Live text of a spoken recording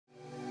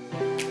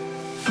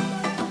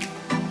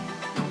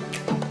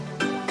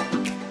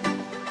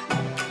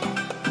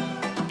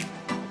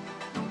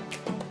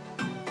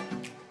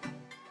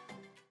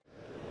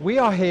We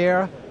are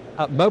here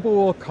at Mobile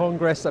World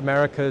Congress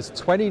Americas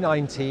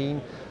 2019,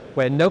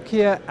 where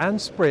Nokia and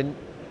Sprint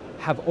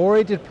have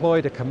already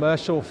deployed a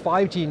commercial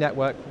 5G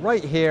network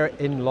right here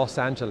in Los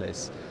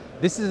Angeles.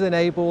 This is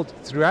enabled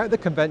throughout the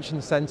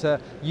convention center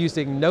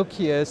using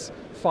Nokia's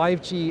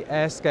 5G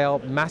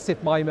AirScale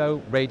Massive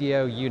MIMO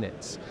radio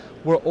units.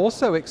 We're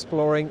also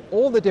exploring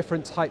all the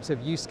different types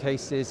of use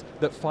cases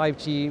that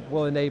 5G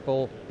will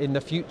enable in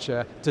the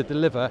future to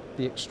deliver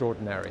the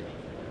extraordinary.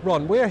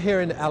 Ron, we're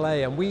here in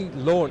LA and we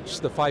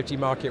launched the 5G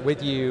market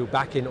with you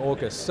back in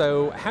August.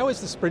 So how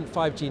is the Sprint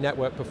 5G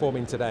network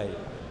performing today?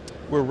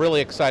 We're really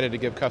excited to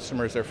give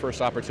customers their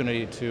first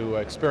opportunity to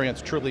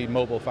experience truly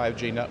mobile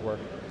 5G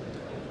network.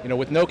 You know,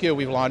 with Nokia,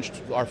 we've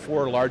launched our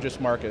 4 largest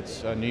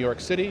markets, New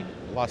York City,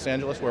 Los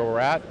Angeles, where we're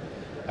at,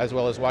 as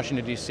well as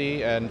Washington,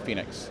 D.C. and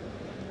Phoenix.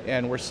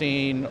 And we're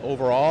seeing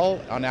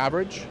overall, on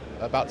average,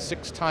 about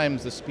 6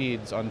 times the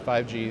speeds on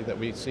 5G that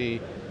we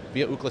see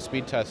via Ookla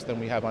speed test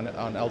than we have on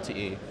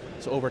LTE.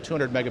 So over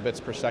 200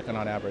 megabits per second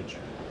on average.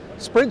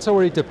 Sprint's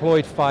already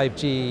deployed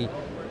 5G.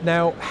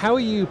 Now, how are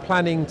you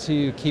planning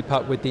to keep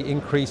up with the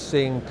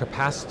increasing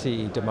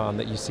capacity demand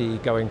that you see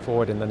going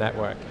forward in the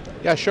network?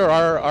 Yeah, sure.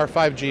 Our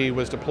 5G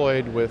was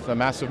deployed with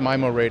Massive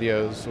MIMO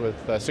radios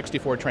with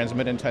 64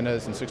 transmit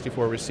antennas and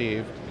 64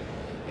 receive.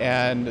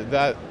 And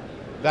that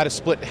is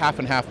split half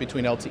and half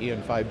between LTE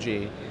and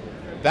 5G.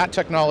 That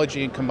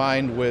technology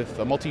combined with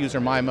a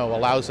multi-user MIMO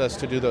allows us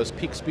to do those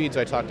peak speeds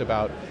I talked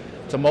about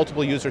to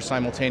multiple users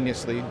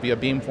simultaneously via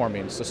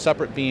beamforming, so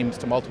separate beams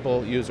to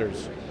multiple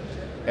users.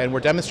 And we're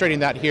demonstrating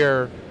that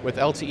here with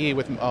LTE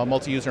with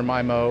multi-user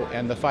MIMO,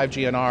 and the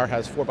 5G NR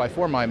has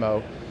 4x4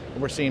 MIMO,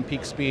 and we're seeing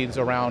peak speeds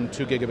around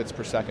 2 gigabits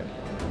per second.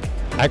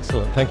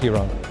 Excellent, thank you,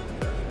 Ron.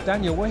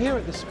 Daniel, we're here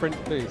at the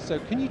Sprint booth, so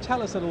can you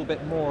tell us a little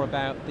bit more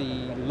about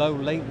the low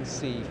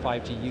latency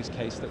 5G use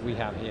case that we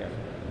have here?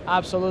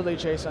 Absolutely,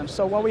 Jason.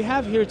 So what we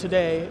have here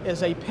today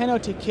is a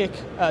penalty kick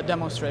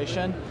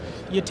demonstration.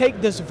 You take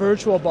this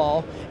virtual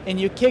ball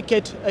and you kick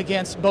it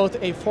against both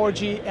a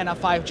 4G and a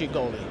 5G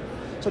goalie.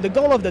 So the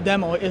goal of the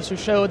demo is to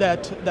show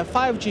that the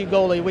 5G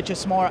goalie, which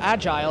is more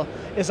agile,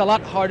 is a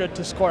lot harder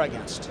to score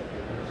against.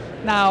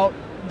 Now,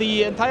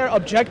 the entire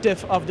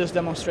objective of this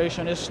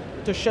demonstration is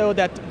to show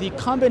that the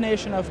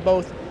combination of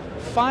both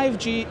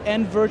 5G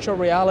and virtual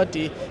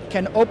reality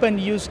can open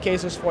use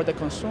cases for the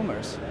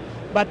consumers.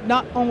 But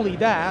not only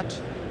that,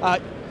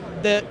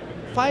 the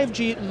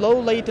 5G low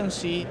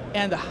latency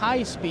and the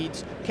high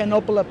speeds can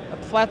open up a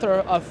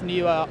plethora of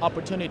new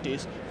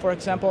opportunities. For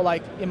example,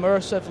 like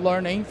immersive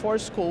learning for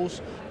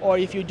schools, or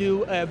if you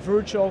do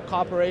virtual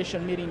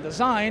cooperation meeting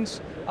designs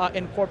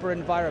in corporate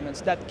environments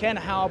that can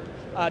help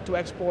to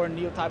explore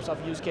new types of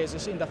use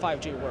cases in the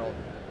 5G world.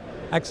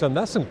 Excellent,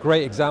 that's some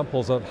great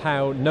examples of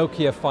how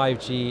Nokia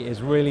 5G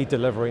is really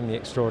delivering the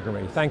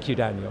extraordinary. Thank you,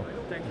 Daniel.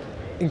 Thank you.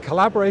 In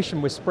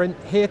collaboration with Sprint,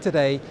 here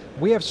today,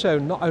 we have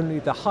shown not only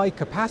the high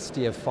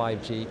capacity of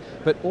 5G,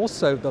 but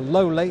also the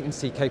low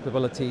latency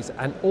capabilities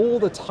and all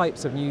the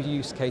types of new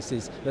use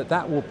cases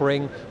that will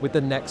bring with the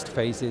next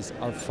phases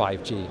of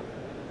 5G.